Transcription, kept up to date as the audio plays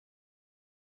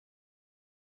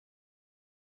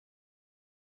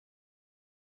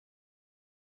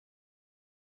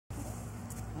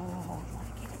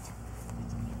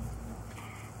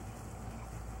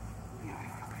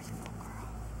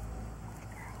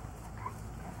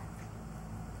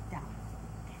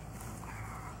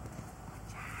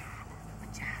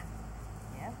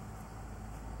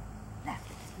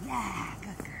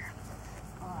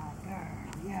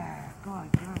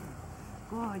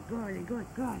girly, good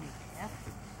girly. Yep.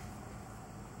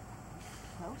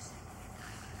 Close.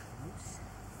 Close.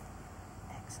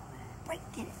 Excellent. Wait,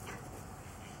 get it.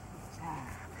 Good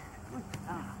job. Good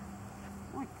job.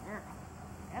 Good girl.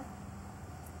 Yep.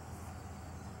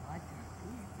 Good girl.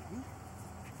 Come here, Daddy.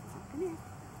 Oh, come here.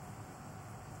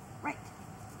 Right.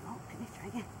 Oh, come here. Try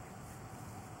again.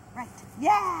 Right.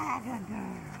 Yeah, good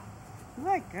girl.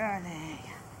 Good girlie.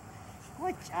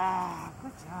 Good job.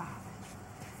 Good job.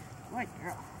 Good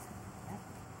girl. Yep.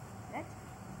 Sit.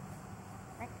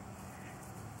 Right.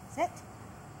 Sit.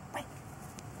 Right.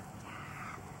 Good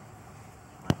job.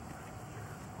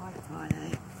 Good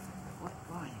girlie. Good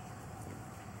girlie.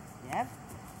 Yep.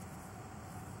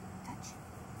 Touch.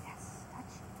 Yes.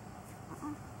 Touch.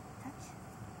 Touch. Touch.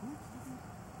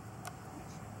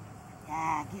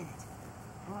 Yeah, get it.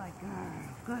 Good girl.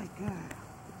 Good girl.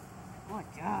 Good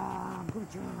job. Good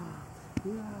job.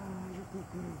 Yeah, you're a good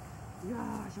girl. Yeah,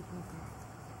 you're a good girl.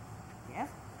 Yes.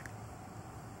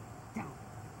 Down.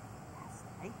 That's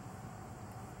right.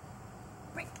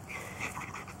 Break.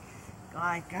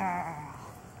 Good girl.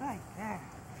 Good girl.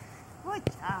 Good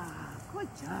job. Good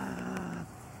job.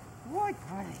 Good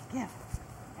girlie. Give.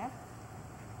 Yep.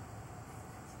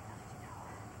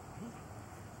 Ready?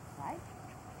 Right.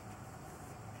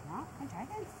 No, come try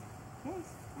again. Yes.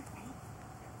 Ready?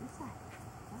 This side.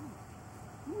 One.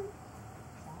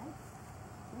 Side.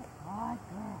 Good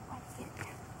girl. Good kid.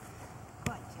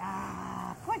 Good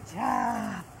job. Good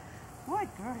job. Good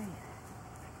girlie.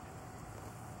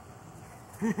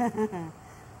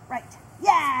 Right.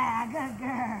 Yeah, good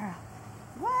girl.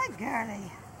 Good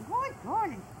girlie. Good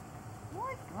girlie.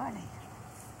 Good girlie.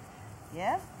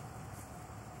 Yeah.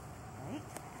 Right.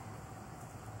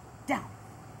 Down.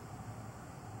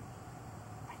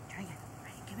 Right, try again.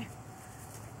 Right, come here.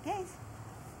 Gaze.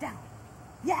 Down.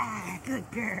 Yeah, good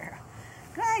girl.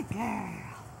 Good girl.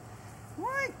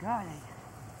 Good girlie.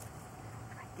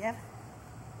 Right, give.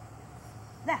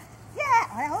 Left.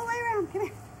 Yeah, all the way around. Come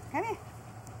here. Come here.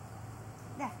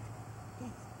 Left.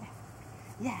 Gaze. Left.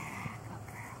 Yeah, good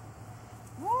girl.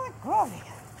 Good girlie.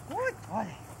 Good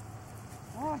girlie.